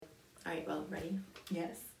All right, well, ready?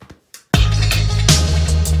 Yes.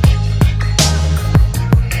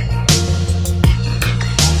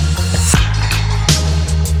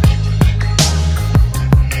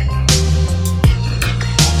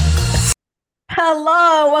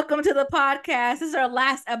 Hello, welcome to the podcast. This is our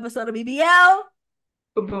last episode of BBL.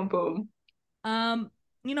 Boom, boom, boom. I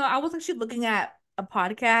was actually looking at a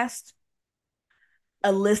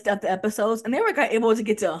list of the episodes, and they were able to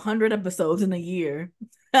get to 100 episodes in a year.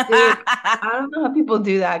 Dude, I don't know how people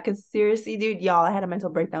do that because seriously, dude, y'all, I had a mental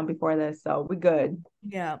breakdown before this, so we good.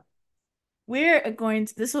 Yeah.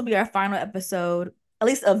 This will be our final episode, at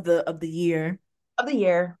least of the year. Of the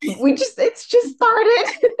year. It's just started.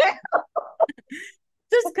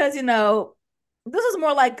 Just because, this is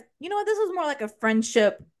more like, this is more like a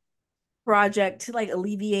friendship project to like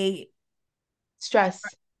alleviate Stress.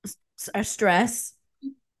 stress.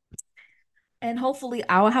 And hopefully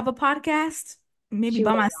I will have a podcast, maybe She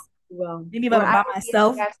by will. my She will. maybe Where I by will be a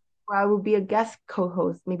myself. guest, where I will be a guest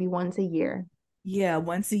co-host maybe once a year. Yeah,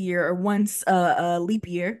 once a year or once a leap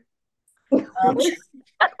year. Um,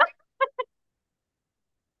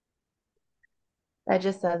 That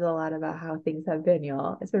just says a lot about how things have been,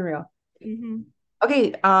 y'all. It's been real. mhm.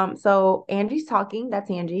 Okay, so Angie's talking. That's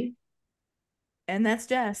Angie. And that's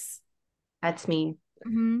Jess. That's me.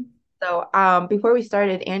 Hmm. So, before we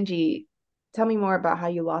started, Angie, tell me more about how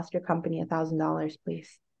you lost your company $1,000,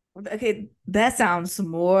 please. Okay, that sounds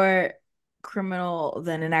more criminal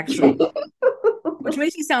than it actually, which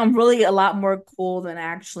makes me sound really a lot more cool than I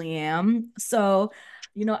actually am. So,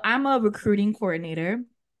 I'm a recruiting coordinator,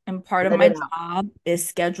 and part of Let my it out. job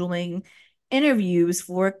is scheduling interviews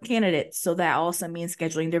for candidates. So that also means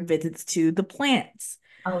scheduling their visits to the plants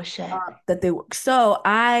Oh shit. that they work. So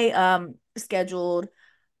I scheduled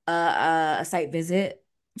a site visit.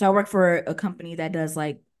 So I work for a company that does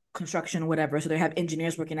like construction, whatever. So they have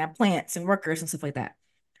engineers working at plants and workers and stuff like that.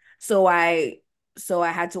 So I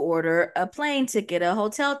had to order a plane ticket, a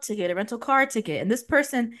hotel ticket, a rental car ticket, and this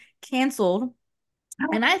person canceled.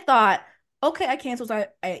 And I thought, okay, I canceled. So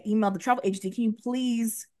I emailed the travel agency. Can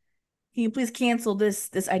you please cancel this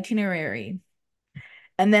itinerary?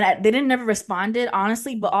 And then they didn't never responded,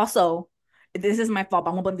 honestly. But also, this is my fault.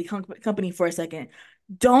 But I'm gonna blame the company for a second.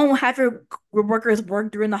 Don't have your workers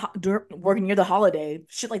work working near the holiday.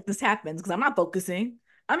 Shit like this happens because I'm not focusing.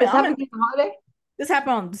 This happened during the holiday? This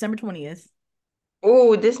happened on December 20th.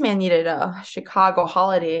 Oh, this man needed a Chicago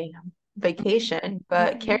holiday vacation,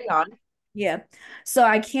 but Mhm. carry on. Yeah. So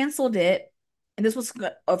I canceled it. And this was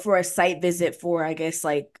for a site visit for, I guess,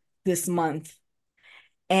 like this month.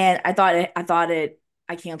 And I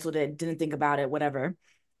canceled it, didn't think about it, whatever.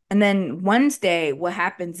 And then Wednesday, what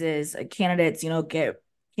happens is candidates,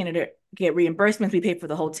 get reimbursements. We pay for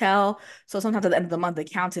the hotel. So sometimes at the end of the month, the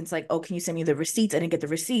accountant's like, "Oh, can you send me the receipts?" I didn't get the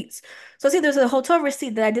receipts. So I see there's a hotel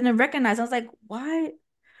receipt that I didn't recognize. I was like, "Why?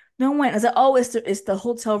 No one." I was like, "Oh, it's the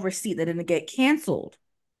hotel receipt that didn't get canceled."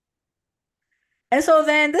 And so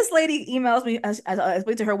then this lady emails me as I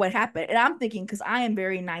explain to her what happened. And I'm thinking, because I am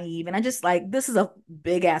very naive and I just like, this is a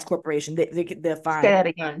big ass corporation. They're Say fine. that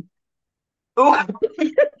again. Oh, I I'm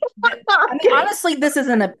mean, kidding. honestly, this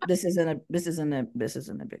isn't a big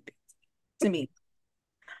deal to me.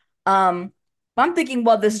 Um, but I'm thinking,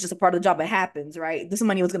 well, this is just a part of the job. It happens, right? This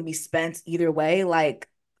money was going to be spent either way. Like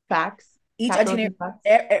Facts. each itinerary,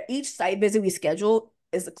 Capitalism facts. each site visit we schedule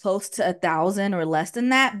is close to 1,000 or less than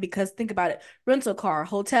that. Because think about it, rental car,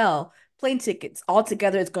 hotel, plane tickets, all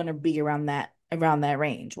together, it's going to be around that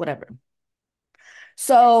range, whatever.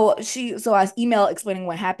 So I email explaining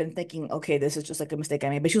what happened, thinking, okay, this is just like a mistake I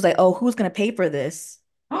made. But she was like, oh, who's going to pay for this?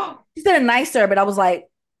 She said it nicer, but I was like,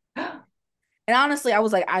 and honestly, I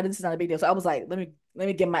was like, this is not a big deal. So I was like, let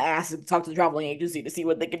me get my ass and talk to the traveling agency to see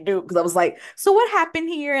what they can do. Because I was like, so what happened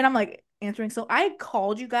here? And I'm like answering. So I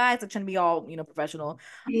called you guys, like trying to be all professional.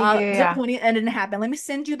 Yeah. 20 and it didn't happen. Let me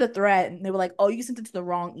send you the thread. And they were like, oh, you sent it to the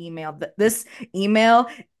wrong email. This email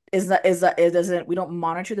it doesn't we don't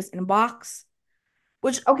monitor this inbox.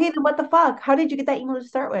 Which Okay, then what the fuck? How did you get that email to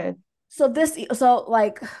start with? so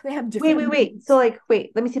like they have Wait, different wait, wait. So names. like,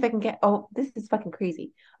 wait, let me see if I can get. Oh, this is fucking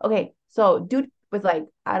crazy. Okay, so dude was like,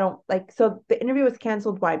 I don't like. So the interview was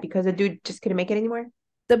canceled. Why? Because the dude just couldn't make it anymore.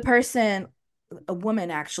 The person, a woman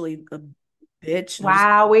actually, a bitch. No, just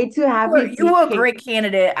Wow, way too happy to you see. were a Okay, great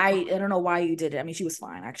candidate. I don't know why you did it. I mean, she was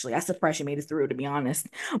fine actually. I surprised she made it through, to be honest.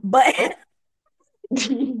 But oh,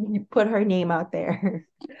 you put her name out there.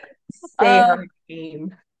 Say um, her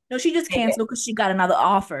name. no, she just Say it. canceled because she got another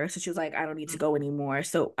offer. So she was like, I don't need to go anymore.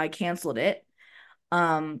 So I canceled it.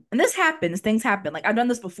 And this happens. Things happen. Like I've done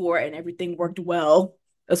this before, and everything worked well.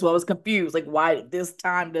 That's why I was confused. Like, why this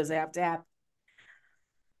time does it have to happen?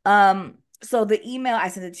 So the email I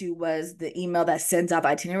sent it to was the email that sends out the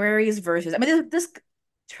itineraries versus, I mean, this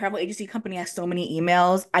travel agency company has so many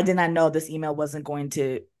emails. I did not know this email wasn't going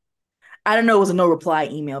to, I don't know, it was a no reply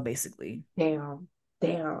email basically. Damn.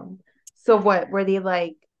 Damn. So what were they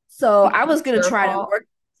like? So I Because was it's gonna your try to fault. work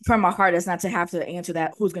from my hardest not to have to answer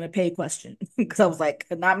that who's gonna pay question because I was like,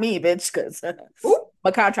 not me, bitch, because I'm Ooh,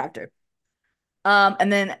 a contractor.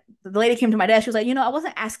 And then the lady came to my desk. She was like, I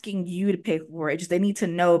wasn't asking you to pay for it. Just they need to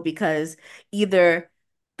know because either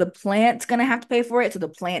the plant's gonna have to pay for it to the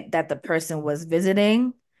plant that the person was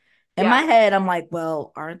visiting. In my yeah. head, I'm like,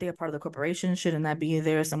 well, aren't they a part of the corporation? Shouldn't that be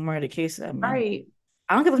there somewhere in the case? I All mean, right.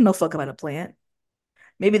 I don't give a no fuck about a plant.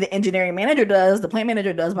 Maybe the engineering manager does, the plant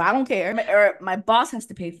manager does, but I don't care. Or my boss has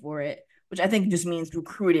to pay for it, which I think just means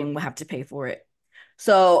recruiting will have to pay for it.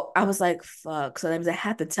 So I was like, fuck. So that means I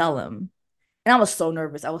had to tell him. And I was so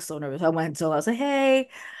nervous. I was so nervous. I went and told him, I was like, hey.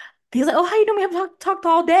 He's like, oh, how you doing? We have talked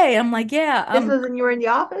all day. I'm like, yeah. This was when you were in the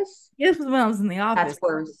office? This was when I was in the That's office.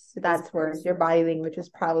 worse. It was That's worse. worse. Your body language is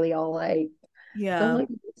probably all like, don't Yeah. look at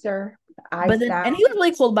me, sir. But Eyes then, down. and he was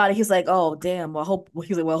really cool about it. He's like, oh, damn. Well, I hope,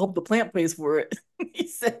 he's like, well, I hope the plant pays for it. He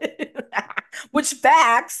said, which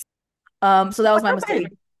facts. So that was But my they're mistake.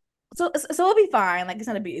 fine. So it'll be fine. Like, it's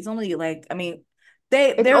not a big, it's only like, I mean,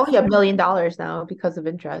 It's they're, only $1 million now because of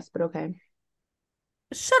interest, but okay.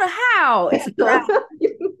 shut up, how? It's crap.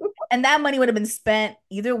 And that money would have been spent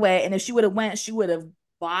either way. And if she would have went, she would have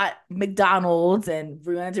bought McDonald's and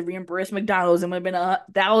we wanted to reimburse McDonald's and would have been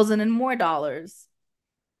 1,000 and more dollars.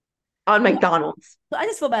 On So McDonald's. I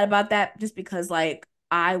just feel bad about that just because like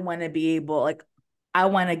I want to be able, like, I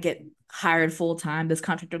want to get hired full time. This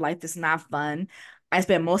contractor life is not fun. I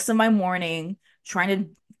spent most of my morning trying to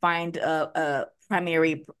find a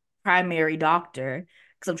primary doctor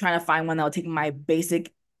because I'm trying to find one that will take my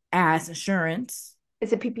basic ass insurance.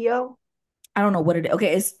 Is it PPO? I don't know what it is.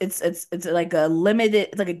 Okay, it's like a limited,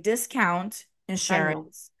 it's like a discount I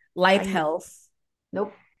know. insurance, life I know. health.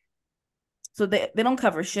 Nope. So they don't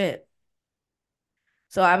cover shit.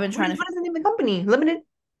 So I've been What trying is to what is the name of the company? Limited?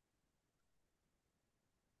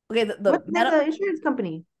 okay, What's the the name meta of the insurance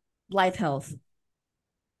company? life health.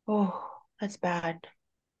 Oh, that's bad.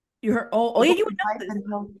 You heard oh yeah, you would Limited know Life this. and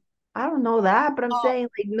Health. I don't know that, but I'm Oh, saying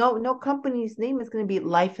like no company's name is gonna be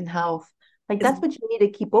Life and Health. Like is that's what you need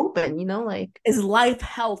to keep open, like is life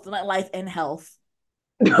health, not life and health.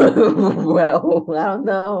 well, I don't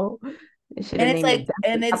know. They should And have it's named it like death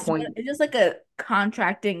at and that point. it's just like a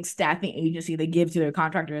contracting staffing agency they give to their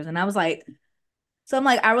contractors. And I was like, so I'm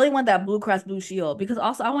like, I really want that Blue Cross Blue Shield because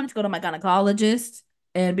also I wanted to go to my gynecologist.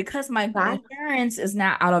 And because my That insurance is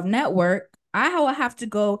now out of network, I will have to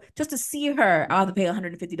go just to see her. I'll have to pay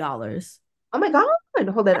 $150. oh my God.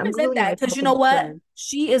 Hold on, I I'm resent Googling that life because health you know what? insurance.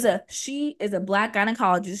 She is a black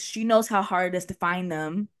gynecologist. She knows how hard it is to find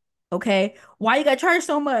them. Okay. Why you gotta charge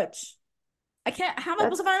so much? I can't, how am I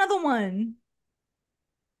supposed to That's find another one?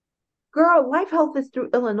 girl, life health is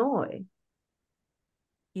through Illinois.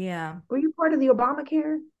 Yeah. Were you part of the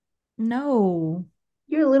Obamacare? No.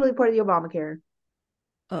 You're literally part of the Obamacare.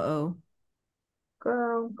 Uh-oh.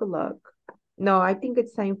 Girl, good luck. No, I think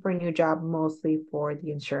it's time for a new job, mostly for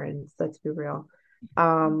the insurance. Let's be real.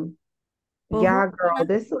 Um, But who's yeah, girl, gonna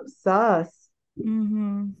this looks sus.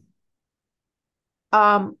 mm-hmm.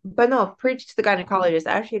 But no, preach to the gynecologist.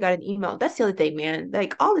 I actually got an email. That's the other thing, man.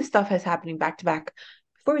 Like all this stuff is happening back to back.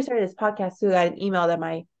 Before we started this podcast, too, I got an email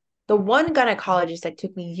that the one gynecologist that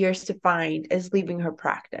took me years to find is leaving her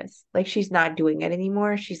practice. Like she's not doing it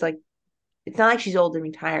anymore. She's like, it's not like she's old and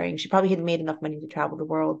retiring. She probably had made enough money to travel the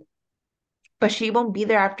world, but she won't be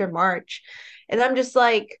there after March. And I'm just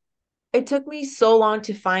like, it took me so long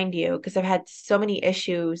to find you because I've had so many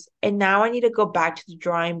issues. And now I need to go back to the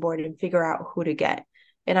drawing board and figure out who to get.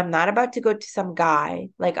 And I'm not about to go to some guy.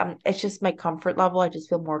 Like it's just my comfort level. I just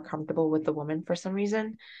feel more comfortable with the woman for some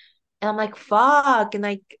reason. And I'm like, fuck. And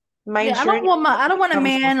like my Yeah, insurance I don't want a covers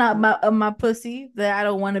man most of it. of my pussy that I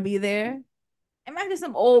don't want to be there. Imagine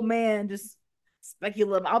some old man just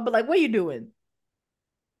speculating. I'll be like, what are you doing?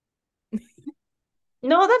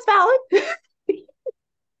 No, that's valid.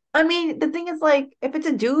 I mean, the thing is like if it's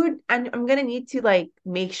a dude, I'm gonna need to like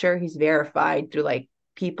make sure he's verified through like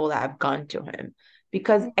people that have gone to him.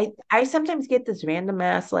 Because I sometimes get this random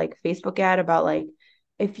ass like Facebook ad about like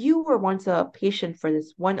if you were once a patient for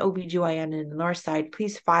this one OBGYN in the north side,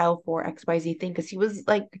 please file for XYZ thing. Because he was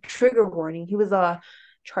like trigger warning. He was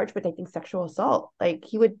charged with I think sexual assault. Like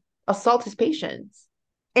he would assault his patients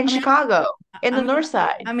in I mean, Chicago, in I the mean, north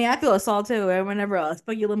side. I mean, I feel assault too. And whenever a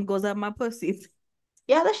speculum goes up my pussy,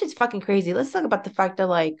 Yeah, that shit's fucking crazy. Let's talk about the fact that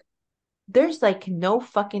like there's like no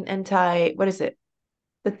fucking what is it?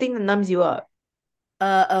 The thing that numbs you up.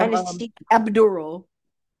 Anesthesia. Epidural.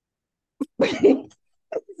 I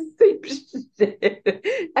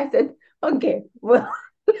said, okay, well,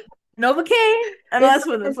 Novocaine. I know there's that's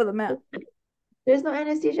no for the mouth. there's no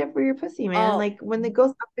anesthesia for your pussy, man. Oh, Like when it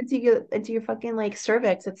goes up into your fucking like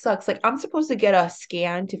cervix, it sucks. Like I'm supposed to get a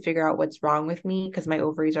scan to figure out what's wrong with me because my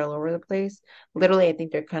ovaries are all over the place. Literally, I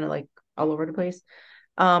think they're kind of like all over the place.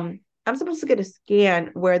 I'm supposed to get a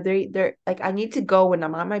scan where they're like I need to go when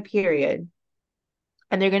I'm on my period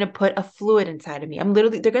and they're gonna put a fluid inside of me.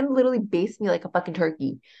 They're gonna literally base me like a fucking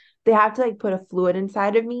turkey. They have to like put a fluid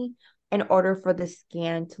inside of me in order for the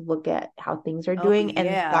scan to look at how things are oh doing. And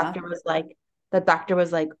yeah. the doctor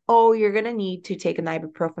was like, oh, you're gonna need to take an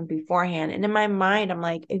ibuprofen beforehand. And in my mind, I'm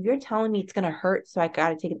like, if you're telling me it's gonna hurt, so I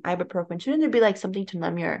gotta take an ibuprofen, shouldn't there be like something to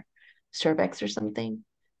numb your cervix or something?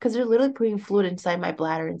 Because they're literally putting fluid inside my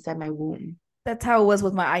bladder, inside my womb. That's how it was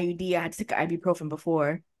with my IUD. I had to take ibuprofen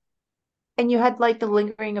before. And you had like the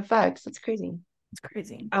lingering effects. That's crazy. It's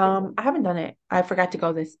crazy. I haven't done it. I forgot to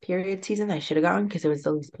go this period season. I should have gone because it was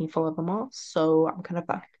the least painful of them all. So I'm kind of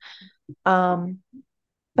fucked. Um,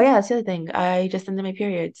 but yeah, that's the other thing. I just ended my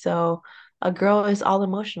period. So a girl is all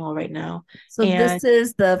emotional right now. So And this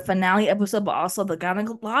is the finale episode, but also the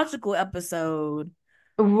gynecological episode.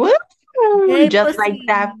 woo, Yay, pussies.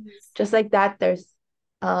 just like that, there's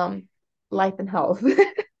um life and health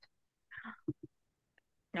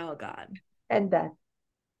Oh God. and death,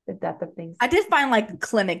 the death of things. I did find like a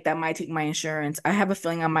clinic that might take my insurance. I have a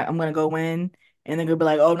feeling I'm gonna go in and they're gonna be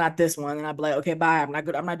like, oh, not this one. And I'll be like, okay, bye. I'm not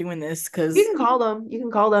good. I'm not doing this You because can call them. You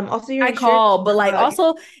can call them. Also, your I insurance. call, but like Uh,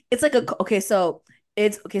 also it's like a okay, so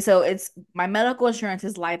it's my medical insurance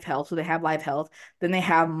is life health, so they have life health. Then they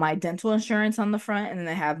have my dental insurance on the front, and then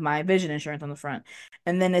they have my vision insurance on the front.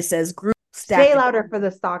 And then it says group say staffing. louder for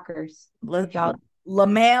the stalkers. La- If y'all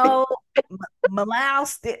Lamel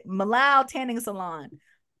Malau Tanning Salon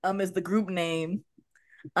is the group name.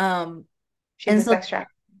 Um she's and a so sex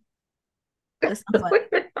trafficker. it's not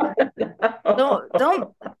funny. Don't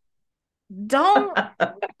don't don't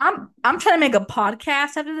I'm trying to make a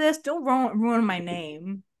podcast after this. Don't ruin my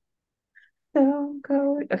name. Don't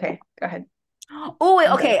go. Okay, go ahead. Oh wait,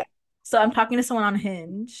 I'm done. okay. So I'm talking to someone on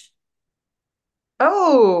Hinge.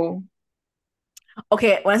 Oh,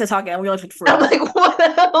 Okay, when I say talking, we only talked for a I'm day. like, what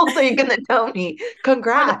else are you gonna tell me?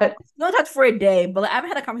 Congrats. We only talked for a day, but like, I haven't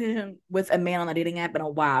had a conversation with a man on a dating app in a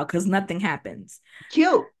while because nothing happens.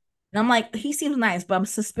 Cute. And I'm like, he seems nice, but I'm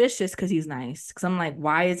suspicious because he's nice. Because I'm like,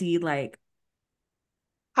 why is he like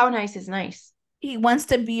How nice is nice? he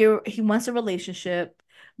wants a relationship,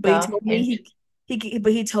 but he The told me hinge.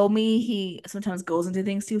 he told me he sometimes goes into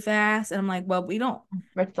things too fast. And I'm like, well, we don't.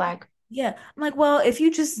 Red flag. Yeah. I'm like, well, if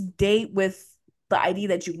you just date with the idea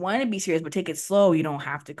that you want to be serious, but take it slow, you don't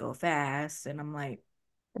have to go fast. And I'm like,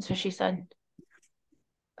 That's what she said.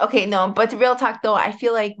 Okay, no, but real talk though, I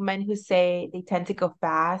feel like men who say they tend to go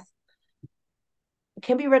fast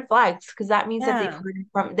can be red flags because that means that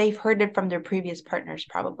yeah. they've heard it from their previous partners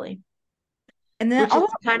probably, And then which is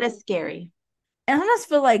also, kind of scary. and I just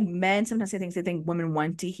feel like men sometimes say things they think women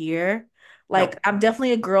want to hear. Like, No, I'm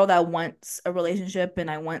definitely a girl that wants a relationship and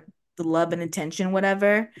I want the love and attention,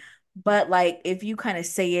 whatever. But like, if you kind of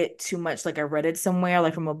say it too much, like I read it somewhere,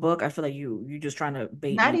 like from a book, I feel like you just trying to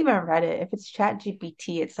bait not me. even Reddit. If it's Chat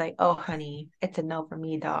GPT, it's like, oh honey, it's a no for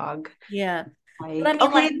me, dog. Yeah. But I Like,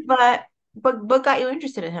 mean, like, okay, but got you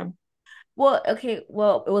interested in him? well, okay,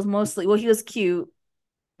 well, it was mostly, well, he was cute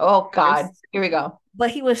Oh God, first, here we go. but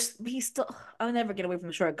he's still, I'll never get away from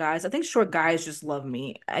the short guys. I think short guys just love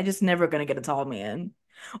me. I just never gonna get a tall man.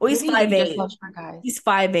 Well, he's Maybe you five just eight. love short guys. He's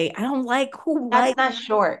 5'8". I don't like who That's like, not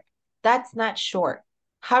short. That's not short.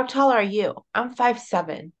 How tall are you? I'm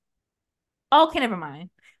 5'7". oh, okay, never mind.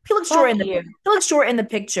 Fuck you. He looks short in the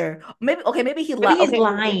picture. Maybe okay, maybe he Maybe lied. he's Okay,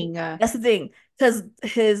 lying. that's the thing. Because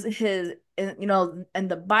his you know, and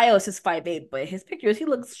the bios is 5'8", but his pictures, he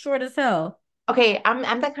looks short as hell. Okay,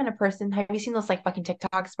 I'm that kind of person. Have you seen those like fucking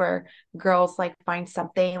TikToks where girls like find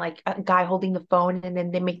something like a guy holding the phone and then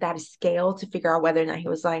they make that a scale to figure out whether or not he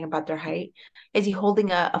was lying about their height? Is he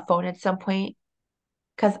holding a phone at some point?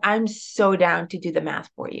 Because I'm so down to do the math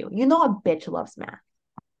for you. You know a bitch loves math.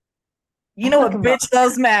 You I know what fucking love bitch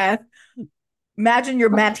loves math? Imagine your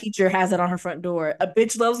math teacher has it on her front door. A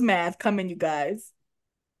bitch loves math. Come in, you guys.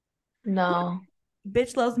 no.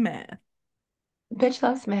 Bitch loves math. Bitch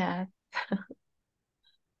loves math.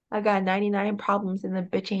 I got 99 problems and the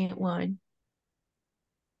bitch ain't one.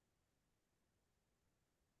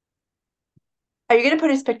 Are you gonna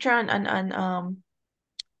put his picture on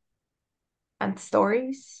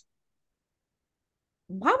stories?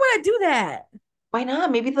 Why would I do that? Why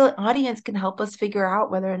not? Maybe the audience can help us figure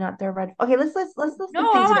out whether or not they're red. Okay, let's list No, some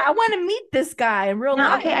things about. I want to meet this guy in real No,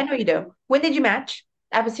 life. okay, I know you do. When did you match?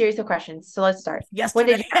 I have a series of questions, so let's start. When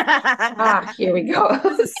did Yesterday. you match? Ah, here we go.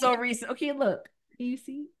 This is so recent. Okay, look. Can you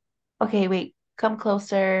see? Okay, wait. Come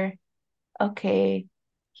closer. Okay.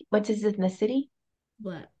 What's his ethnicity?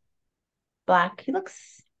 What? Black. He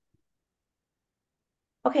looks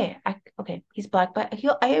okay. Okay, he's black, but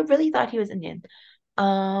I really thought he was Indian.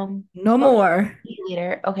 No Okay, more.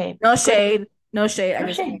 leader. Okay, No good. shade. No shade. I No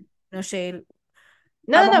just shame. no shade.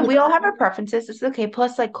 No, I've no, no. only We all have our preferences. It's okay.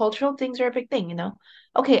 Plus, like cultural things are a big thing, you know.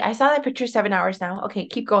 Okay, I saw that picture 7 hours now. Okay,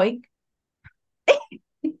 keep going.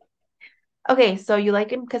 Okay, so you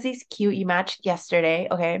like him because he's cute. You matched yesterday.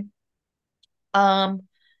 Okay. Um,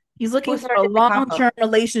 he's who looking for a started the convo? long-term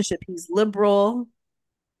relationship. He's liberal.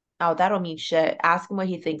 Oh, that'll mean shit. Ask him what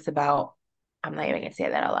he thinks about. I'm not even gonna say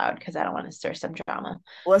that out loud because I don't want to stir some drama.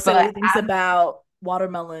 Let's say what he But thinks about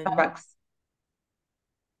watermelon Starbucks.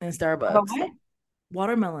 and About Starbucks. what?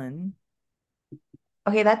 Watermelon.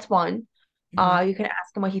 Okay, that's one. Hmm. You can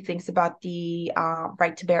ask him what he thinks about the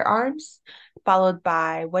right to bear arms, followed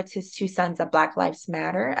by what's his 2 cents of Black Lives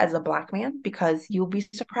Matter as a black man, because you'll be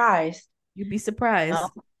surprised. You'd be No?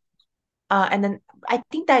 surprised. And then I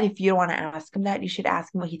think that if you don't want to ask him that, you should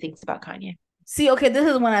ask him what he thinks about Kanye. See, okay, this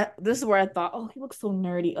is where I thought, oh, he looks so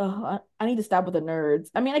nerdy. Oh, I need to stop with the nerds.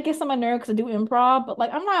 I mean, I guess I'm a nerd because I do improv, but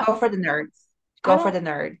like I'm not. Go for the nerds. I Go for don't. the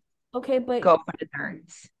nerd. Okay, but Go for the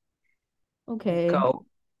nerds. okay. Go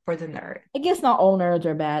for the nerd. I guess not all nerds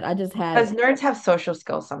are bad. I just had Because nerds have social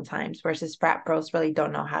skills sometimes, versus frat pros really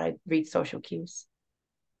don't know how to read social cues.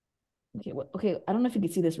 okay. Okay, I don't know if you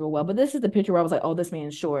can see this real well, but this is the picture where I was like, oh, this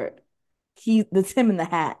man's short. That's him in the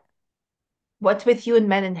hat. What's with you and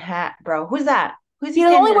men in hat, bro? Who's that? Who's he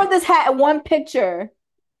He only standing wear next this hat in one picture.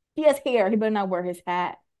 He has hair. He better not wear his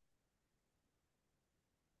hat.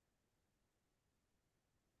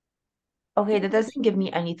 to? Okay, that doesn't give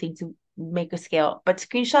me anything to make a scale, but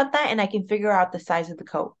screenshot that and I can figure out the size of the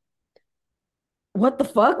coat. What the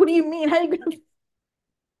fuck? What do you mean? How you gonna?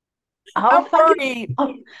 I'm I'll fucking. worried.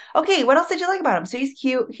 Oh, okay, what else did you like about him? So he's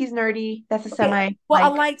cute, he's nerdy. That's a Okay. semi Well, I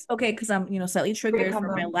like liked because I'm slightly great triggered from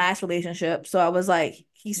my combo. last relationship. So I was like,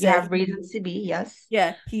 he You said, have reasons to be, yes.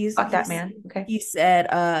 yeah, Fuck that man. Okay. he said,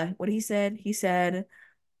 what he said? He said,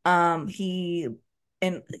 he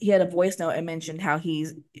had a voice note and mentioned how he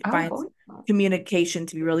Oh, finds boy. communication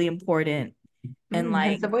to be really important and Hence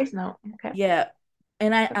like the voice note. Okay. yeah.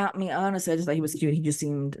 And I mean, honestly, I just thought he was cute. He just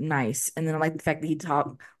seemed nice. And then I like the fact that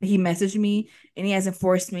he messaged me and he hasn't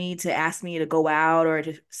forced me to ask me to go out or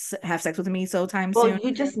to have sex with me so time Well, soon.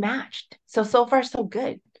 you just matched. So far, so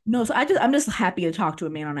good. No, so I'm just happy to talk to a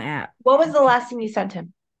man on an app. What was the last thing you sent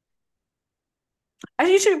him?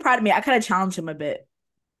 Actually, you should be proud of me. I kind of challenged him a bit.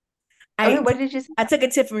 Okay, I what did you say? I took a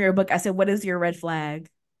tip from your book. I said, "What is your red flag?"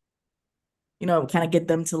 Kind of get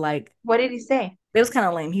them to like. What did he say? It was kind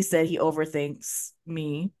of lame. He said he overthinks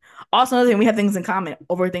me. Also, another thing, we have things in common.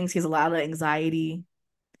 Overthinks. He has a lot of anxiety.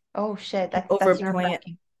 Oh shit, He that's nerve overplan.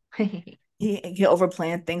 wracking. He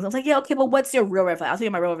overplanned things. I was like, yeah, okay, but what's your real red flag? I'll tell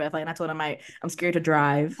you my real red flag. And I told him I'm scared to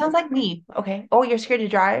drive. Sounds like me. Okay. Oh, you're scared to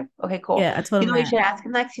drive? Okay, cool. Yeah, I told You him know what you that. should ask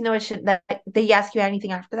him next? You know what should that they ask you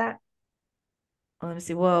anything after that? Let me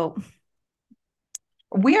see. Well,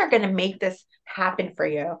 We are gonna make this happen for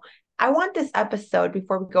you. I want this episode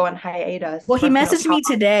before we go on hiatus he for messaged how me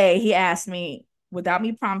today. He asked me without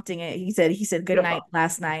me prompting it. He said good night beautiful.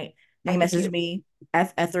 last night. Then he That's so messaged cute. me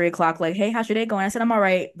at 3 o'clock, like, hey, how's your day going? I said, I'm all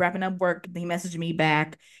right, wrapping up work. Then he messaged me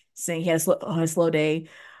back saying he had a slow day.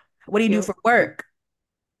 What do you do Cute. for work?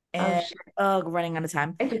 Oh And shit. running out of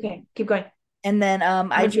time. It's okay. Keep going. And then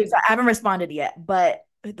Number two. I haven't responded yet, but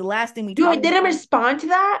the last thing we You talked, didn't respond to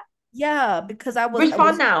that? yeah, because I Respond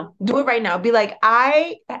was now. Do it right now. Be like,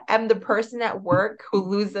 I am the person at work who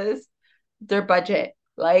loses their budget.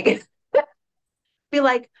 Like, be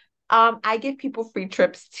like, I give people free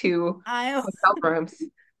trips to I hotel rooms.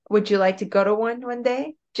 Would you like to go to one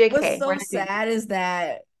day? what's JK, we're so gonna do. sad is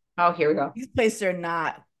that Oh, here we go. these places are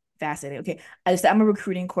not fascinating. Okay, I'm a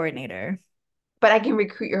recruiting coordinator. But I can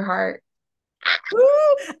recruit your heart. Woo!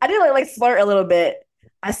 I did like flirt a little bit.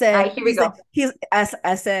 I All said right, here we go. he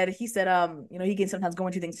said he can sometimes go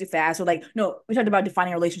into things too fast. Or like no, we talked about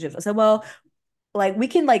defining relationships. I said, well, like we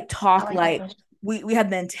can like I talk like that like question. we have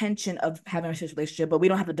the intention of having a serious relationship, but we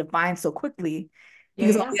don't have to define so quickly. He Yeah,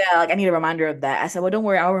 goes, oh yeah. yeah, like I need a reminder of that. I said, well, don't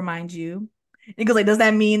worry, I'll remind you. He goes, like, does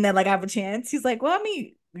that mean that like I have a chance? He's like, well, I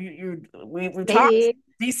mean, we talked Maybe.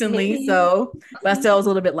 decently, Maybe. so but I still was a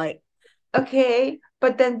little bit like, Okay.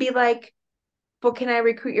 But then be like, but can I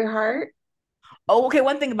recruit your heart? oh, okay.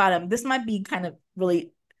 One thing about him, this might be kind of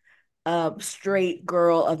really straight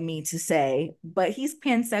girl of me to say, but he's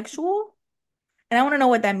pansexual, and I want to know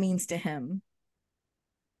what that means to him.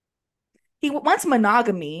 He wants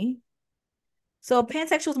monogamy. So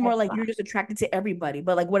pansexual is more That's like you're fine. just attracted to everybody,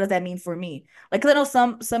 but like, what does that mean for me? Like, 'cause I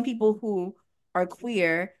know some people who are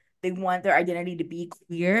queer, they want their identity to be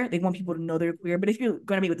queer. They want people to know they're queer. But if you're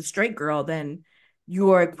gonna be with a straight girl, then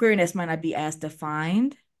your queerness might not be as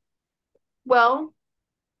defined. Well,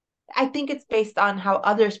 I think it's based on how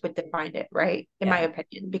others would define it, right? In my Yeah.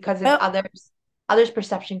 opinion, because if Yep. others'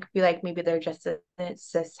 perception could be like maybe they're just a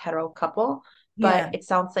cis hetero couple, but Yeah. it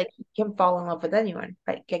sounds like he can fall in love with anyone.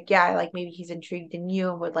 Like yeah, like maybe he's intrigued in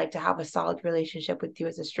you and would like to have a solid relationship with you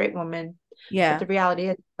as a straight woman. But Yeah. the reality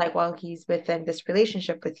is, like, while he's within this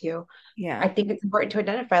relationship with you, I Yeah. think it's important to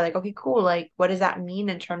identify, like, okay, cool, like, what does that mean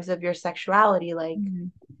in terms of your sexuality? Like,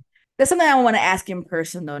 Mhm. That's something I want to ask in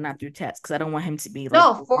person though, not through text, because I don't want him to be like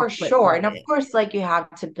no, for off put sure. by And of it. course, like you have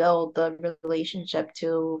to build the relationship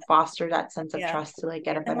to foster that sense of Yeah. trust to like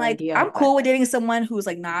get a And better like idea. I'm But cool with dating someone who's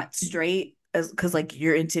like not straight as because like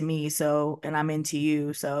you're into me, so and I'm into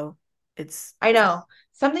you. So it's I know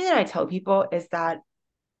something that I tell people is that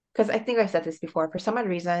because I think I've said this before, for some odd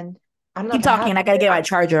reason, I don't know keep if I talking. have. I gotta get my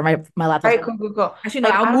charger. My All laptop's right, gonna cool, cool, cool. actually no,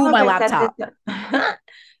 Like, I'll I don't move know if my I said this. laptop.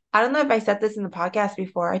 I don't know if I said this in the podcast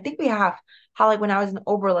before. I think we have. How, like, when I was in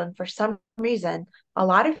Oberlin, for some reason, a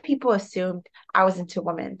lot of people assumed I was into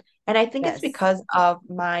women. And I think it's Yes. because of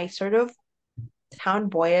my sort of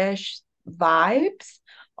tomboyish vibes.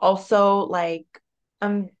 Also, like,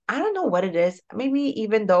 I don't know what it is. Maybe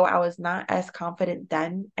even though I was not as confident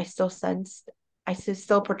then, I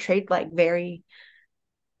still portrayed like very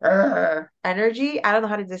energy. I don't know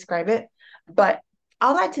how to describe it, but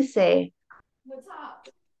all that to say, What's up?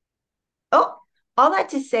 oh, all that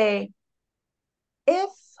to say, if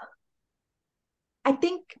I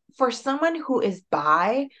think for someone who is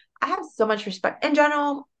bi, I have so much respect in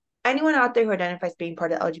general. Anyone out there who identifies being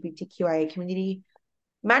part of the LGBTQIA community,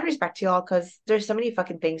 mad respect to y'all because there's so many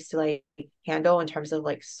fucking things to like handle in terms of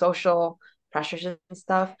like social pressures and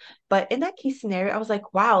stuff. But in that case scenario, I was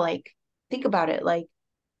like, wow, like think about it. Like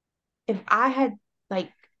if I had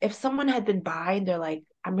like if someone had been bi and they're like,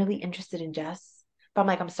 I'm really interested in Jess, but I'm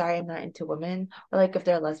like, I'm sorry, I'm not into women. Or like if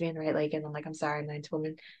they're a lesbian, right? Like, and I'm like, I'm sorry, I'm not into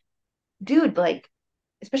women. Dude, like,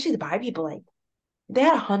 especially the bi people, like they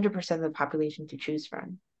had 100% of the population to choose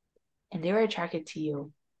from, and they were attracted to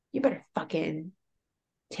you. You better fucking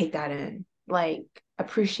take that in. Like,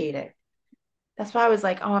 appreciate it. That's why I was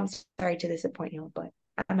like, oh, I'm sorry to disappoint you, but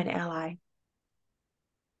I'm an ally,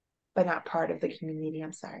 but not part of the community.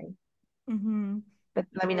 I'm sorry. Mm-hmm. But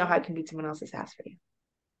let me know how I can beat someone else's ass for you,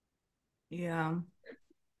 Yeah.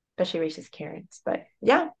 especially racist Karens. But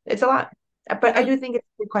yeah, it's a lot. But I Yeah. do think it's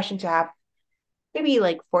a good question to have. Maybe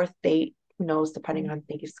like fourth date, who knows, depending on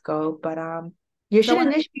things go. But you So I should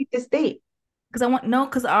want initiate this date. because I want no,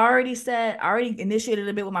 because I already initiated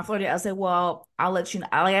a bit with my flirting. I said, well, I'll let you know.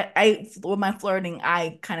 I with my flirting,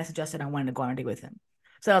 I kind of suggested I wanted to go on a date with him.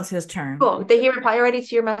 So that's his turn. Cool. Did he reply already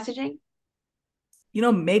to your messaging? You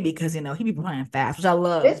know, maybe because he be replying fast, which I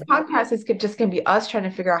This love. podcast is just gonna be us trying to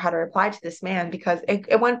figure out how to reply to this man because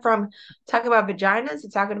it went from talking about vaginas to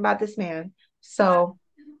talking about this man. So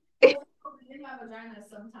In my vagina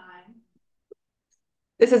sometime.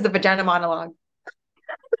 this is the vagina monologue.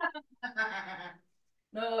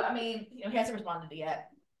 No, I mean, he hasn't responded yet.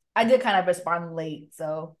 I did kind of respond late,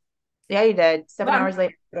 so Yeah, you did. but 7 hours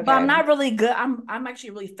later. I'm Okay. not really good. I'm actually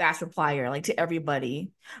a really fast replier, like to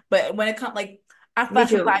everybody. But when it comes like I Me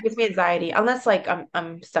fast too. reply, It gives me anxiety. Unless like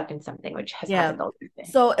I'm stuck in something, which has yeah. happened all day.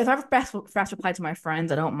 So if I fast reply to my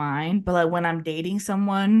friends, I don't mind. But like when I'm dating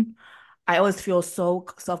someone, I always feel so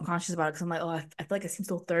self-conscious about it because I'm like, oh, I feel like I seem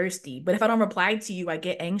so thirsty. But if I don't reply to you, I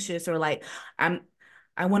get anxious or like I'm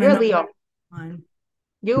I want to You're a know Leo. on.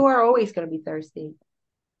 You are always gonna be thirsty.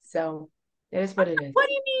 So it is what it is. What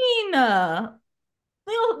do you mean?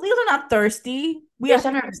 Leos are not thirsty. We You're are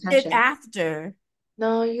center of thirsted attention. after.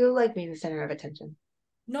 No, you like being the center of attention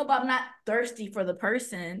No, but I'm not thirsty for the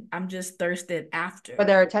person. I'm just thirsted for after.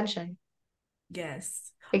 their attention.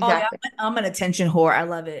 Yes. Oh yeah, Exactly. I'm an attention whore. I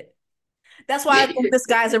love it. That's why I think this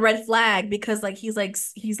guy's a red flag because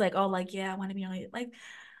he's like oh like yeah I want to be on it like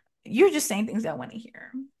you're just saying things I want to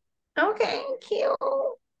hear. Okay, cute.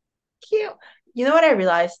 Cute. You know what I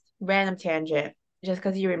realized? Random tangent, just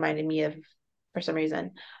because you reminded me of for some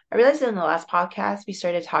reason. I realized in the last podcast we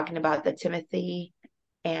started talking about the Timothy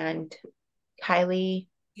and Kylie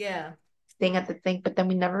Yeah. thing at the thing, but then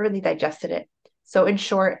we never really digested it. So in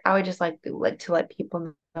short, I would just like to let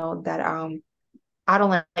people know that I don't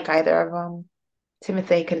like either of them.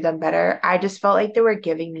 Timothy could have done better. I just felt like they were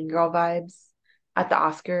giving Mean Girl vibes. at the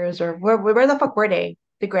Oscars or where the fuck were they?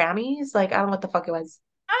 The Grammys? Like I don't know what the fuck it was.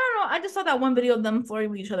 I don't know. I just saw that one video of them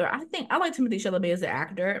flirting with each other. I think I like Timothée Chalamet as an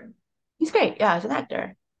actor. He's great, yeah, as an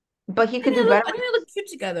actor, but he I could think do better. they look cute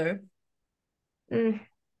together. Mm,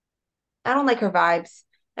 I don't like her vibes.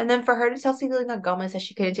 And then for her to tell Selena Gomez that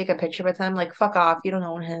she couldn't take a picture with him, like fuck off, you don't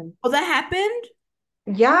own him. Oh, that happened?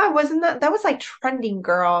 Yeah, wasn't that was like trending,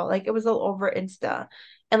 girl? Like it was all over Insta,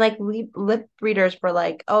 and like lip readers were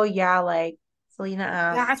like, "Oh yeah, like Selena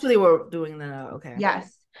Yeah, that's asked." what they were doing. Okay.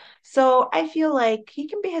 Yes. So I feel like he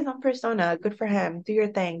can be his own persona. Good for him. Do your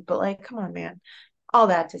thing. But like, come on, man. All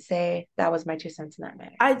that to say, that was my 2 cents in that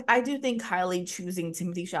matter. I do think Kylie choosing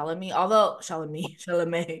Timothée Chalamet, although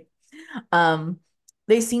Chalamet, um,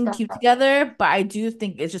 they seem cute together, but I do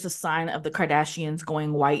think it's just a sign of the Kardashians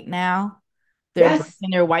going white now. They're Yes.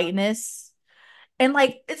 embracing their whiteness. And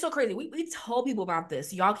like it's so crazy. We told people about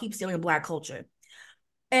this. Y'all keep stealing black culture.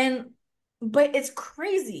 And but it's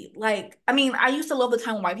crazy. Like, I mean, I used to love the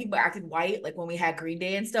time when white people acted white, like when we had Green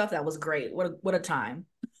Day and stuff. That was great. What a time.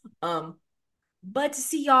 Um, but to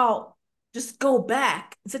see y'all just go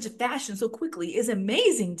back in such a fashion so quickly is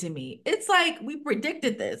amazing to me. It's like we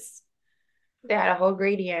predicted this. They had a whole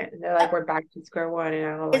gradient. And they're like, we're back to square one, and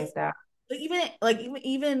I don't It's like that.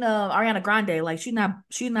 even Ariana Grande, like she's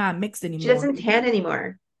not mixed She anymore. doesn't tan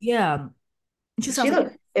anymore. Yeah. She She sounds like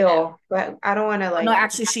looks ill, but I don't want to no, like,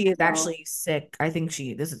 actually she is oh, actually sick. I think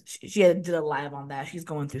she did a live on that. She's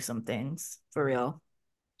going through some things for real.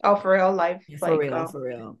 oh, for real life. Yeah, for Like, real, for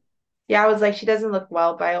real. yeah, I was like, she doesn't look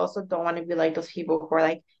well, but I also don't want to be like those people who are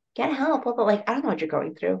like, get help. But like, I don't know what you're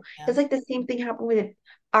going through. Yeah. It's like the same thing happened with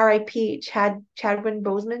R.I.P. Chadwin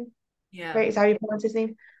Boseman, Yeah. right? Is that how you pronounce his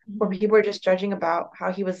name? Where Mhm. people were just judging about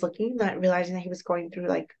how he was looking, not realizing that he was going through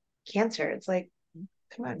like cancer. It's like,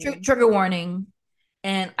 come on, man. Trigger warning.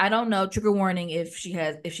 And I don't know, trigger warning if she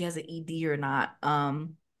has an ED or not.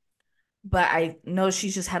 But I know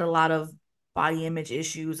she's just had a lot of body image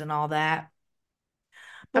issues and all that.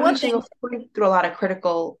 But I mean, one she's thing, also going through a lot of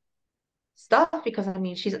critical stuff because I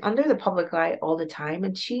mean, she's under the public eye all the time,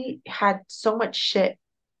 and she had so much shit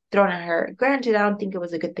thrown at her. Granted, I don't think it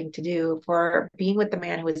was a good thing to do for being with the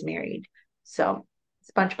man who was married. So,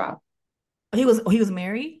 SpongeBob. he was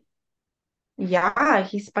married. Yeah,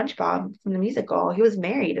 he's SpongeBob from the musical. He was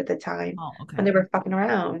married at the time Oh, when okay. they were fucking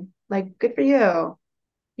around. Like, good for you.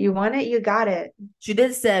 You want it, you got it. She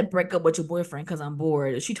did say break up with your boyfriend because I'm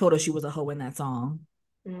bored. She told us she was a hoe in that song.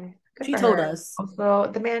 Good She for told her. us.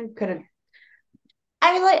 Also, the man could have.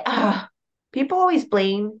 I like. People always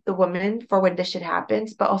blame the woman for when this shit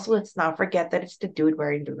happens, but also let's not forget that it's the dude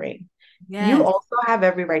wearing the ring. You Yes. also have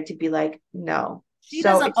every right to be like, no. She So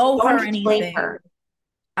doesn't it's owe don't her just blame anything. her.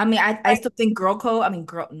 I mean, I still think girl code. I mean,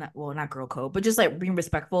 girl, not well, not girl code, but just like being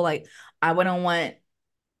respectful. Like, I wouldn't want,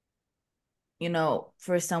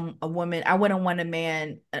 for a woman, I wouldn't want a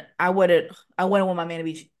man. I wouldn't want my man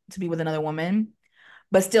to be with another woman.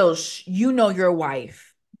 But still, your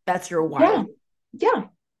wife. That's your Yeah, wife. yeah,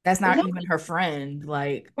 That's not exactly. even her friend.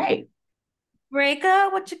 Like, Right. break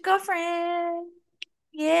up with your girlfriend.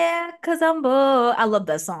 Yeah, cause I'm bored. I love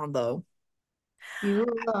that song though. You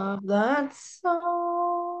love that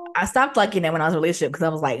song. I stopped liking it when I was in a relationship because I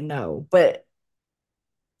was like, no, but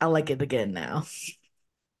I like it again now.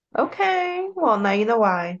 Okay. Well, now you know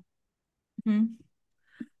why. Mhm.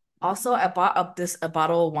 Also, I bought up a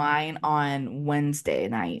bottle of wine on Wednesday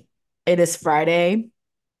night. It is Friday,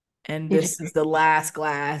 and Did you? this is the last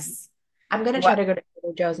glass. I'm gonna try What? to go to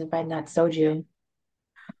Trader Joe's and find that soju.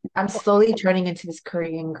 I'm slowly turning into this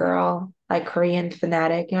Korean girl, like Korean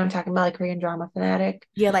fanatic. You know what I'm talking about? Like Korean drama fanatic.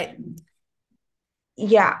 Yeah, like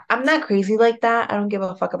Yeah, I'm not crazy like that. I don't give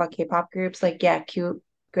a fuck about K-pop groups. Like, yeah, cute,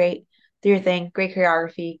 great. Do your thing. Great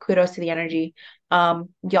choreography. Kudos to the energy. Y'all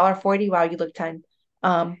are 40. Wow, you look 10.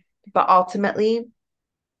 But ultimately,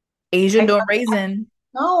 Asian I don't raisin.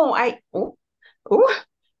 no, ooh, ooh. That's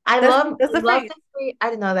I the love phrase. this. I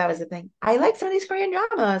didn't know that was a thing. I like some of these Korean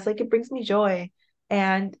dramas. Like it brings me joy.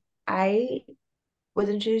 And I was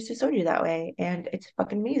introduced to soju that way, and it's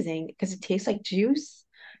fucking amazing because it tastes like juice,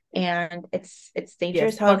 and it's Yeah,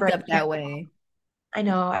 dangerous. However, fucked up that way. I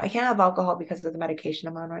know I can't have alcohol because of the medication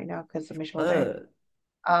I'm on right now because of my shoulder. Ugh.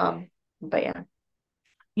 Um, but yeah,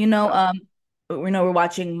 You know, so um, we're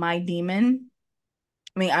watching My Demon.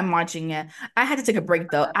 I mean, I'm watching it. I had to take a break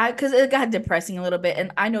though. Because it got depressing a little bit,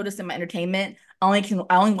 and I noticed in my entertainment, I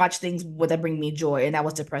only watch things that bring me joy, and that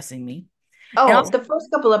was depressing me. And oh, also, the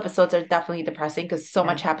first couple episodes are definitely depressing because so yeah.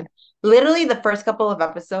 much happened. Literally, the first couple of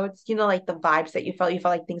episodes, like the vibes that you felt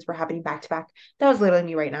like things were happening back to back. That was literally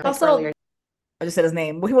me right now, like Also, earlier. I just said his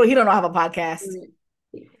name. Well, he don't know I have a podcast.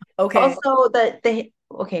 Okay. Also, the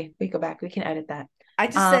Okay, we go back. We can edit that. I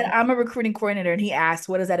just said Um, I'm a recruiting coordinator, and he asked,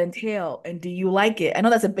 "What does that entail? And do you like it?" I know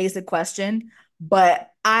that's a basic question,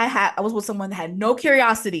 but I was with someone that had no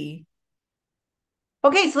curiosity.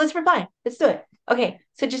 okay, so let's reply. Let's do it. Okay,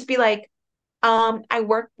 so just be like, I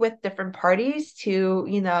work with different parties to,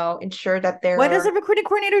 ensure that What does a they're recruiting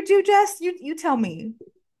coordinator do, Jess? You tell me.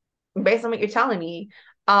 based on what you're telling me.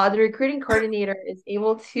 The recruiting coordinator is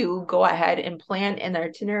able to go ahead and plan an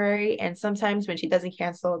itinerary, and sometimes when she doesn't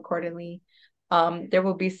cancel accordingly, there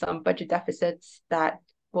will be some budget deficits that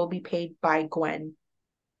will be paid by Gwen.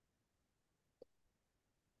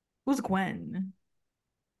 Who's Gwen?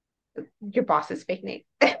 Your boss's fake name.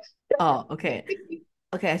 Oh, okay.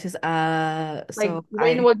 Okay, it's just Like so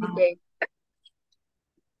Gwen I would be big.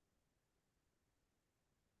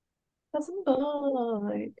 That's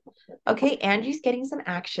good. Okay, Angie's getting some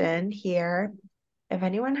action here. If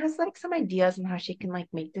anyone has like some ideas on how she can like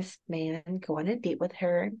make this man go on a date with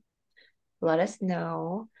her, let us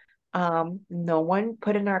know. No one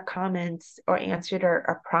put in our comments or answered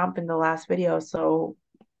our prompt in the last video, so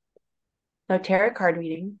no tarot card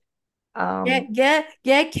reading. yeah, Um, yeah,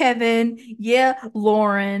 yeah, Kevin. Yeah,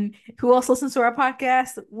 Lauren. Who else listens to our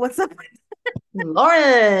podcast? What's up?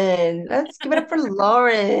 Lauren, let's give it up for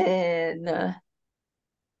Lauren.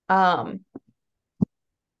 Um,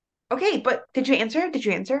 okay, but did you answer? Did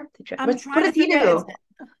you answer? I'm What trying to does he figure out. do?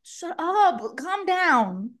 Shut up. Calm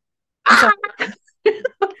down. I'm sorry.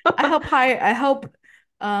 Ah! I help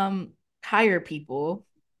um hire people.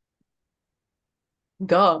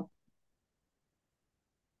 Go.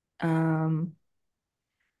 Um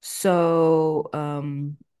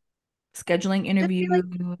scheduling Just be like,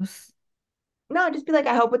 interviews. no, just be like,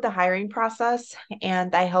 I help with the hiring process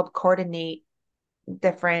and I help coordinate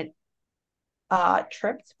different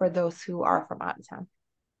trips for those who are from out of town.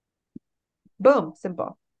 Boom,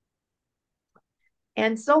 simple.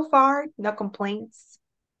 And so far, no complaints.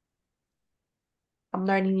 I'm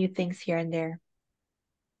learning new things here and there.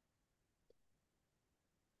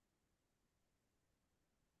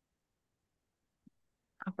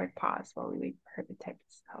 Awkward pause while we wait for her to type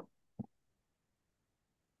this out.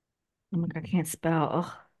 I'm like, I can't spell.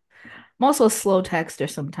 Ugh. I'm also a slow texter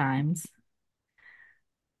sometimes.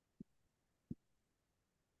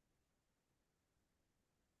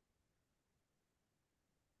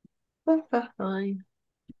 Fine.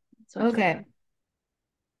 So Okay. children.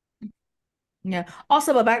 Yeah.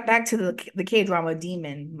 Also, but back to the K-drama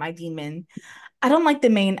demon, my demon. I don't like the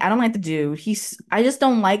main, I don't like the dude. I just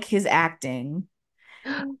don't like his acting.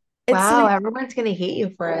 It's Wow, like everyone's gonna hate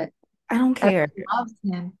you for it. I don't care. Everyone loves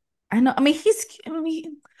him. I know. I mean,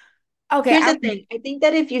 okay. Here's the thing. I think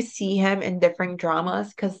that if you see him in different dramas,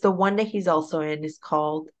 because the one that he's also in is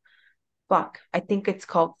called I think it's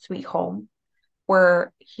called Sweet Home,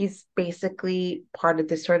 where he's basically part of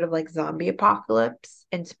this sort of like zombie apocalypse.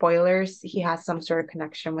 And spoilers, he has some sort of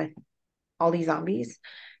connection with all these zombies.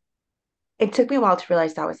 It took me a while to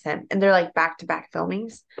realize that was him. And they're like back to back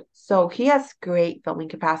filmings. So he has great filming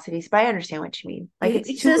capacities, but I understand what you mean. Like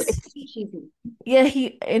It's just it's too cheesy. yeah,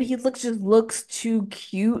 he looks too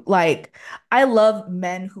cute. Like I love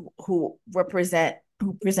men who present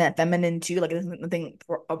feminine too. Like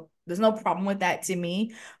there's no problem with that to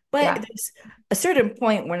me. But Yeah. there's a certain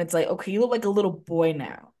point when it's like, okay, you look like a little boy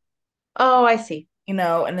now, Oh, I see.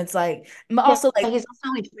 and it's like, but Yeah, also like he's also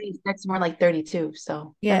only 26, more like 32.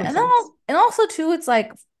 So that yeah, makes sense. and also too, it's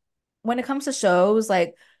like when it comes to shows,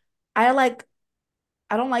 like I like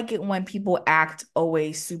I don't like it when people act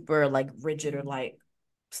always super like rigid or like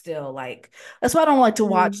still like that's why I don't like to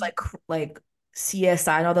watch Mm. like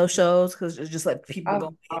CSI and all those shows because it's just like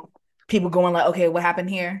Oh, people going like okay what happened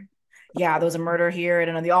here, yeah there was a murder here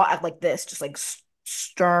and then they all act like this just like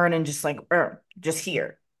stern and just like just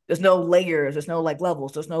here, there's no layers, there's no like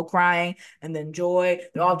levels, there's no crying and then joy,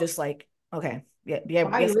 they're all just like okay yeah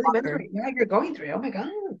wow, you yes really went through Walker, it. Yeah, you're going through it. Oh my God.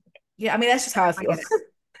 yeah I mean that's just how I I feel. get it.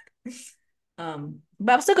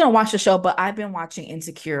 But I'm still gonna watch the show, but I've been watching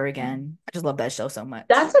Insecure again. I just love that show so much.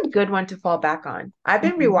 That's a good one to fall back on. I've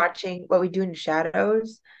been Mhm. rewatching What We Do in the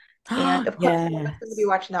Shadows. And of course, I'm also going to be Yes.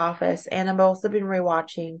 watching The Office. And I've also been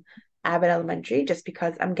rewatching Abbott Elementary just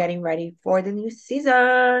because I'm getting ready for the new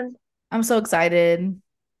season. I'm so excited.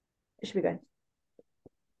 It should be good.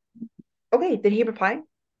 Okay, did he reply?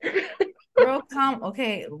 Girl, come.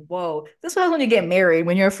 Okay, whoa. This was when you get married,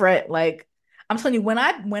 when you're a friend. Like, I'm telling you, when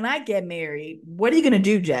I get married, what are you gonna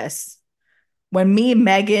do, Jess? When me,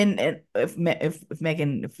 Megan, and if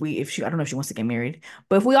Megan, if she, I don't know if she wants to get married,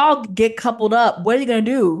 but if we all get coupled up, what are you gonna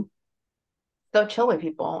do? Still chill with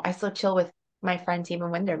people. I still chill with my friends even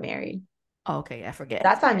when they're married. Oh, okay, I forget.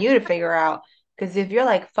 That's on you to figure out. Because if you're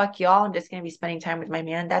like, fuck y'all, I'm just gonna be spending time with my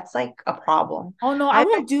man, that's like a problem. Oh no, I I've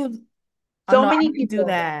won't met do. Oh so no, I many won't do people.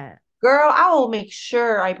 that. Girl, I will make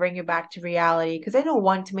sure I bring you back to reality because I know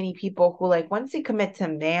one too many people who like once they commit to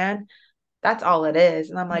man, that's all it is.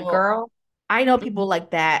 And I'm like, No, girl, I know people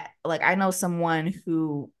like that. Like I know someone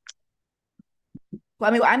who. Well,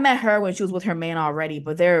 I mean, I met her when she was with her man already,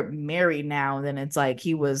 but they're married now. And then it's like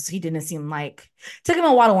he didn't seem like took him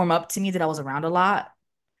a while to warm up to me that I was around a lot.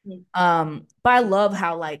 But I love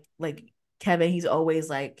how like Kevin, he's always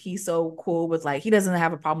like he's so cool with like he doesn't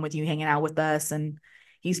have a problem with you hanging out with us and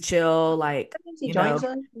he's chill, like, sometimes he joins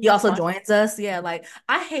us and he that's also fun. joins us. Yeah, like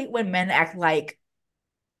I hate when men act like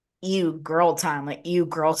you girl time, like you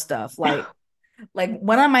girl stuff. Like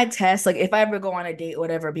when on my test, like if I ever go on a date or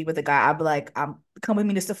whatever, be with a guy, I'd be like, come with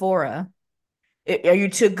me to Sephora. Are you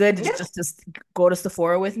too good to Yeah. just go to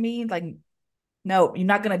Sephora with me? Like, no, you're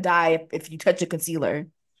not gonna die if you touch a concealer.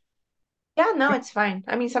 Yeah, no, it's fine.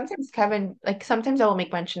 I mean, sometimes Kevin, like sometimes I will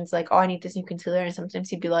make mentions like, oh, I need this new concealer, and sometimes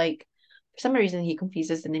he'd be like, for some reason he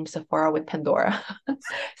confuses the name Sephora with Pandora.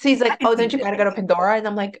 So he's I like, can oh, see don't you gotta go to that. Pandora? And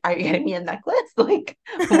I'm like, are you getting me a necklace? Like,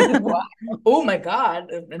 what? Oh my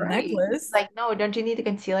God, a Right. He's necklace. like, no, don't you need the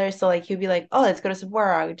concealer? So like he'd be like, oh, let's go to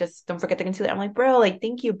Sephora. Just don't forget the concealer. I'm like, bro, like,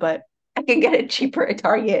 thank you, but I can get it cheaper at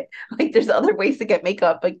Target. Like, there's other ways to get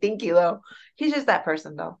makeup. Like, thank you though. He's just that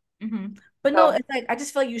person though. But no, So it's like I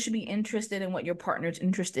just feel like you should be interested in what your partner's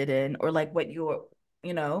interested in, or like what you're,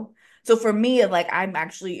 you know. So for me, like I'm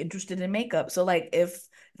actually interested in makeup. So like if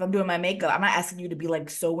I'm doing my makeup, I'm not asking you to be like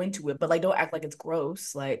so into it, but like don't act like it's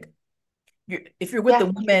gross. Like if you're with the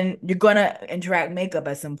yeah, woman, you're gonna interact makeup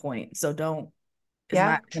at some point. So don't, it's yeah,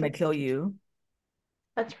 not gonna true. kill you.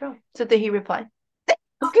 That's true. So did he reply?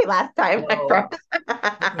 Okay, last time, I No. promise.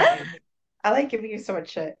 Okay. I like giving you so much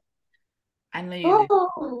shit. I know you do.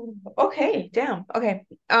 Oh, okay, damn. Okay.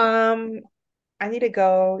 I need to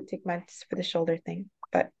go take meds for the shoulder thing,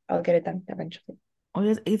 but I'll get it done eventually. Oh,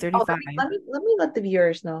 it's Oh, 8:35. let the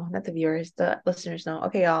viewers know, not the viewers, the listeners know.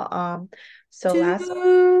 Okay, y'all. So Do last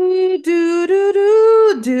do do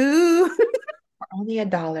do do. only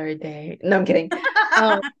 $1 a day. No, I'm kidding.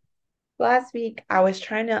 Um, last week I was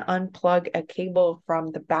trying to unplug a cable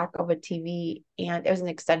from the back of a TV and it was an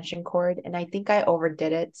extension cord, and I think I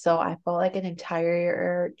overdid it. So I felt like an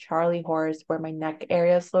entire Charlie horse where my neck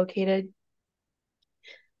area is located.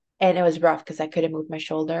 And it was rough because I couldn't move my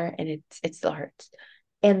shoulder and it still hurts.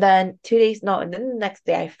 And then 2 days, no, and then the next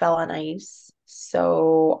day I fell on ice.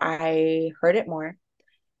 So I hurt it more.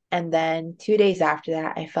 And then 2 days after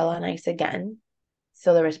that, I fell on ice again.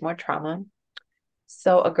 So there was more trauma.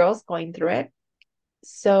 So a girl's going through it.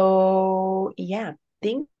 So yeah,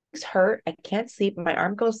 things hurt. I can't sleep. My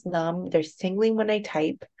arm goes numb. There's tingling when I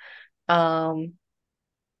type. Um,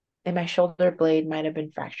 and my shoulder blade might have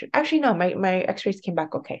been fractured. Actually, no, my x-rays came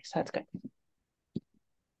back okay, so that's good.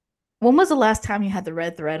 When was the last time you had the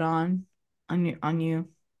red thread on you?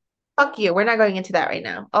 Fuck you. We're not going into that right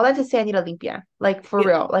now. All that to say, I need Olympia. Like for Yeah.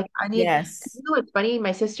 real. Like I need. Yes. You know what's funny?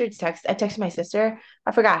 My sister's text. I texted my sister.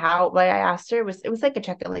 I forgot how, but I asked her. It was like a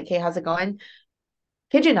check-in. Like, hey, how's it going?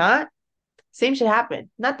 Kid you not? Same shit happened.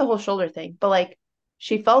 Not the whole shoulder thing, but like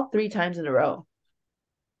she fell 3 times in a row.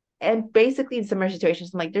 And basically, in similar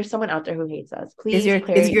situations, I'm like, there's someone out there who hates us. Is Please, your is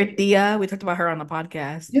Clary. your Thea? We talked about her on the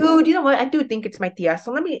podcast. Dude, you know what? I do think it's my Tia.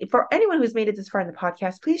 So let me, for anyone who's made it this far in the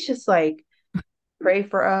podcast, please just like pray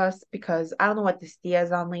for us because I don't know what this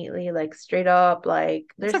Tia's on lately. Like straight up, like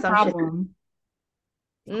What's there's her some shit. problem?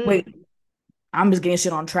 Mm, Wait, I'm just getting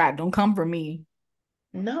shit on track. Don't come for me.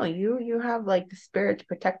 no, you have like the spirits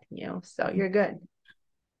protecting you, so you're good.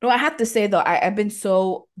 No, I have to say though, I've been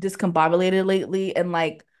so discombobulated lately, and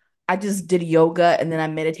like I just did yoga and then I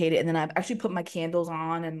meditated and then I've actually put my candles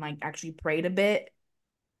on and like actually prayed a bit.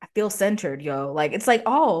 I feel centered, yo. Like it's like,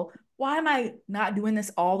 oh, why am I not doing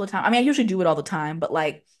this all the time? I mean, I usually do it all the time, but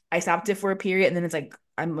like I stopped it for a period and then it's like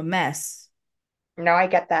I'm a mess. No, I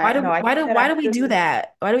get Why that. do No, I why get do that why do we after. do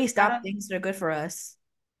that? Why do we I stop don't things that are good for us?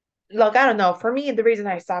 look. I don't know. For me, the reason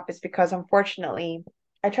I stop is because unfortunately,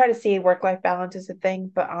 I try to see work-life balance is a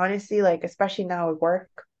thing, but honestly, like especially now at work,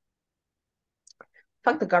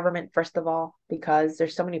 fuck the government first of all because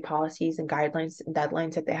there's so many policies and guidelines and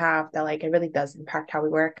deadlines that they have that like it really does impact how we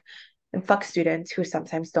work. And fuck students who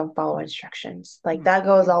sometimes don't follow instructions. Like that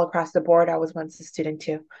goes all across the board. I was once a student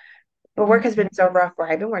too. But work has Mhm. been so rough where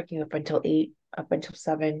I've been working up until 8, up until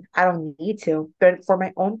 7. I don't need to. But for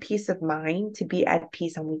my own peace of mind to be at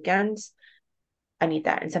peace on weekends, I need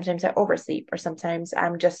that. And sometimes I oversleep, or sometimes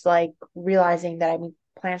I'm just like realizing that I make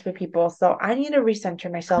plans with people. So I need to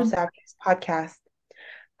recenter myself. Could So after this podcast,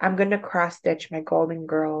 I'm gonna cross stitch my Golden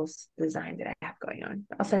Girls design that I have going on.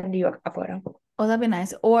 I'll send you a photo. Oh, that'd be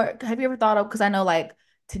nice. Or have you ever thought of, because I know like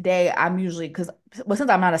today I'm usually, because well, since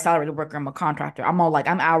I'm not a salaried worker, I'm a contractor. I'm all like,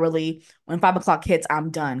 I'm hourly. When 5 o'clock hits, I'm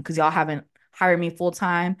done because y'all haven't hired me full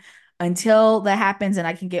time. Until that happens and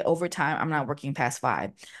I can get overtime, I'm not working past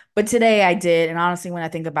 5. But today I did. And honestly, when I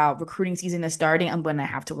think about recruiting season is starting, I'm gonna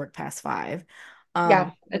have to work past 5.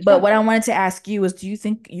 Yeah, it's But fun. what I wanted to ask you is, do you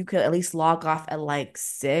think you could at least log off at like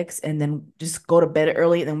 6 and then just go to bed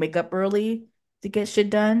early and then wake up early to get shit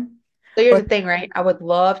done? So here's Or the thing, right? I would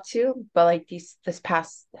love to, but like this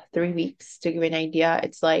past 3 weeks, to give you an idea,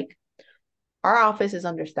 it's like our office is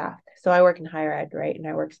understaffed. So I work in higher ed, right? And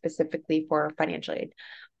I work specifically for financial aid.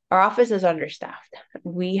 Our office is understaffed.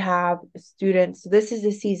 We have students. This is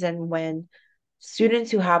the season when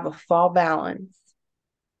students who have a fall balance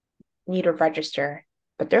need to register,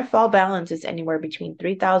 but their fall balance is anywhere between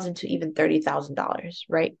 $3,000 to even $30,000,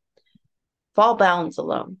 right? Fall balance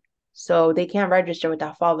alone. So they can't register with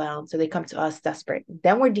that fall balance. So they come to us desperate.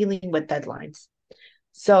 Then we're dealing with deadlines.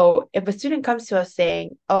 So if a student comes to us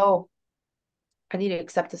saying, oh, I need to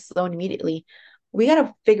accept this loan immediately, we got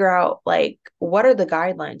to figure out like what are the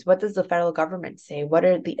guidelines? What does the federal government say? What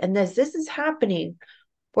are the, and as this is happening,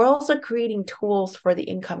 we're also creating tools for the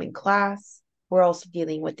incoming class. We're also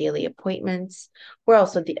dealing with daily appointments. We're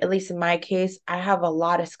also, at least in my case, I have a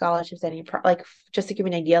lot of scholarships. Like, just to give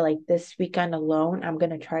you an idea, like this weekend alone, I'm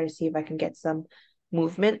going to try to see if I can get some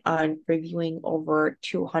movement on reviewing over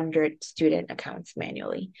 200 student accounts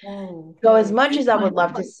manually. whoa, So as much as I would 200.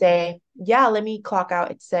 love to say, yeah, let me clock out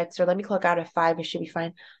at 6 or let me clock out at 5, it should be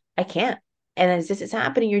fine. I can't. And as this is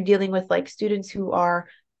happening, you're dealing with like students who are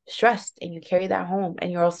stressed and you carry that home.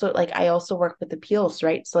 And you're also like, I also work with appeals,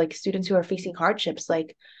 right? So like students who are facing hardships,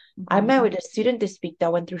 like I met Mhm. with a student this week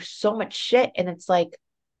that went through so much shit. And it's like,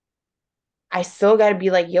 I still got to be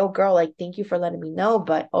like, yo, girl, like, thank you for letting me know.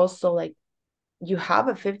 But also, like, you have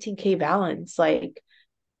a 15K balance. Like,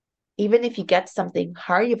 even if you get something,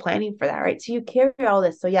 how are you planning for that? Right. So you carry all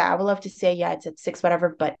this. So yeah, I would love to say, yeah, it's at 6,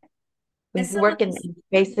 whatever. But And when you some of work in this,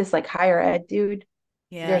 spaces like higher ed, dude,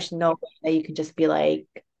 yeah, there's no way that you can just be like,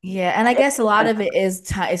 yeah, and I guess a lot of it is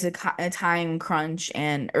time is a time crunch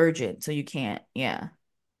and urgent, so you can't, yeah,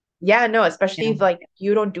 yeah, no, especially yeah, if like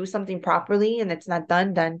you don't do something properly and it's not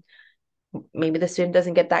done, then maybe the student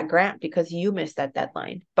doesn't get that grant because you missed that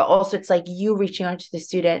deadline. But also it's like you reaching out to the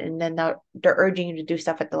student and then they're urging you to do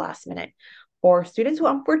stuff at the last minute. Or students who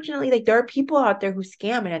unfortunately like there are people out there who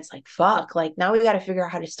scam and it's like fuck, like now we got to figure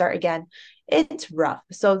out how to start again. It's rough.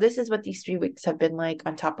 So this is what these 3 weeks have been like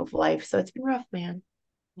on top of life. So it's been rough, man.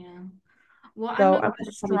 yeah. Well, I So know I'm you're gonna probably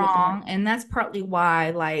get some strong, and that's partly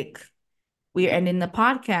why, like, we're ending the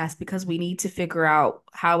podcast because we need to figure out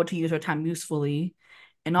how to use our time usefully.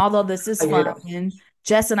 And although this is fun, more. and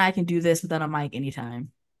Jess and I can do this without a mic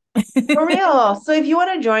anytime. For real. So if you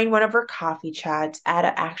want to join one of our coffee chats at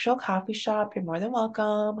an actual coffee shop, you're more than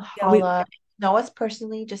welcome. Yeah, we, Holla. Know us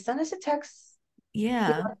personally. Just send us a text. We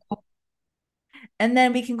yeah. And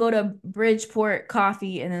then we can go to Bridgeport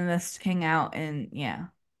Coffee and then let's hang out and yeah.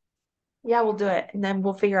 Yeah, we'll do it. And then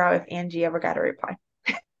we'll figure out if Angie ever got a reply.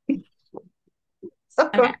 So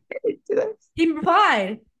I go mean, ahead and do this. he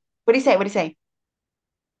replied. What do you say? What do you say?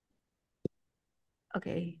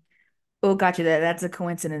 Okay. Oh, got you. That's a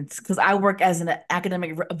coincidence because I work as an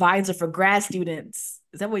academic advisor for grad students.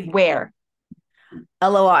 Is that what you, Where?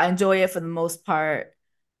 LOL, I enjoy it for the most part.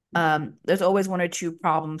 There's always one or two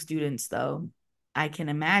problem students though. I can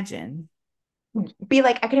imagine. Be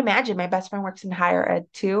like, I can imagine my best friend works in higher ed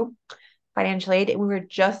too, financial aid, and we were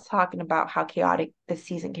just talking about how chaotic this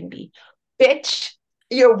season can be. Bitch,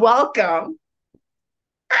 you're welcome.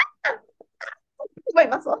 My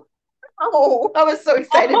muscle. Oh, I was so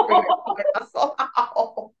excited for your muscle.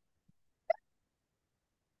 Ow.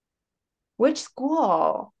 Which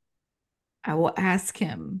school? I will ask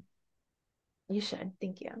him. You should.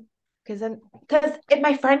 Thank you. Because if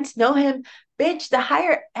my friends know him, bitch, the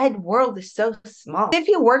higher ed world is so small. If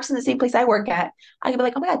he works in the same place I work at, I can be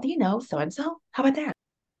like, oh my God, do you know so and so? How about that?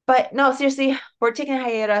 But no, seriously, we're taking a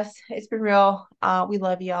hiatus. It's been real. We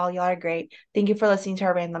love y'all. Y'all are great. Thank you for listening to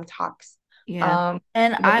our random talks. Yeah. Um,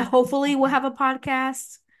 And we'll I be hopefully will have a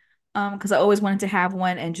podcast. Because I always wanted to have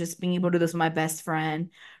one and just being able to do this with my best friend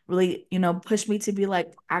really, pushed me to be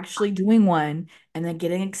like actually doing one and then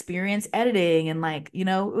getting experience editing and like,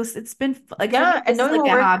 it's been like for me, yeah, and this is knowing like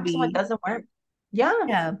what a works and what hobby. doesn't work. Yeah,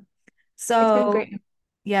 Yeah. it's been So great.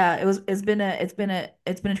 yeah, it's been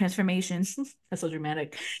a transformation. That's so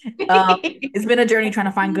dramatic. Um, it's been a journey trying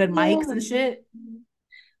to find good mics Yeah. and shit.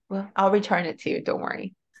 Well, I'll return it to you. Don't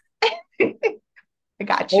worry. I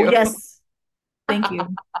got Oh you. yes. Thank you.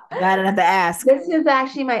 Glad I didn't have to ask. This is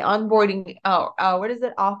actually my onboarding. What is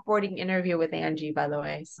it? Offboarding interview with Angie, by the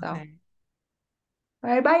way. So, all Okay.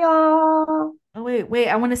 right, bye, y'all. Oh, wait.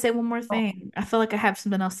 I want to say one more Oh, thing. I feel like I have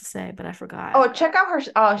something else to say, but I forgot. oh, check out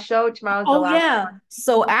her show. Tomorrow's the Oh, last yeah. one.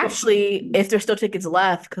 So actually, if there's still tickets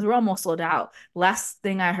left, because we're almost sold out. Last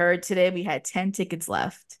thing I heard today, we had 10 tickets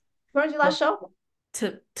left. Tomorrow's your So last show.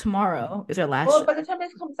 to tomorrow is our last Well, show. by the time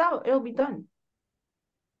this comes out, it'll be done.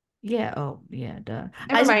 Yeah. Oh, yeah. Duh.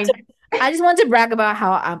 Never mind. I just wanted to brag about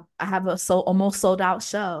how I have a almost sold out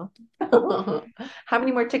show. How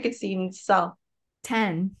many more tickets do you need to sell?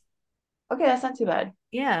 10. Okay, that's not too bad.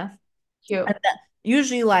 Yeah. Cute. And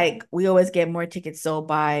usually, like we always get more tickets sold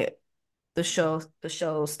by the show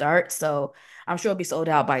starts. So I'm sure it'll be sold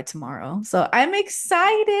out by tomorrow. So I'm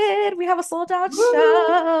excited. We have a sold out Woo!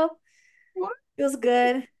 show. What? Feels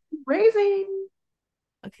good. Raising.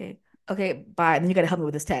 Okay. Okay. Bye. And then you gotta help me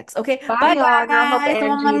with this text. Okay. Bye, Bye, y'all. Now help guys.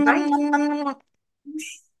 Angie. Bye.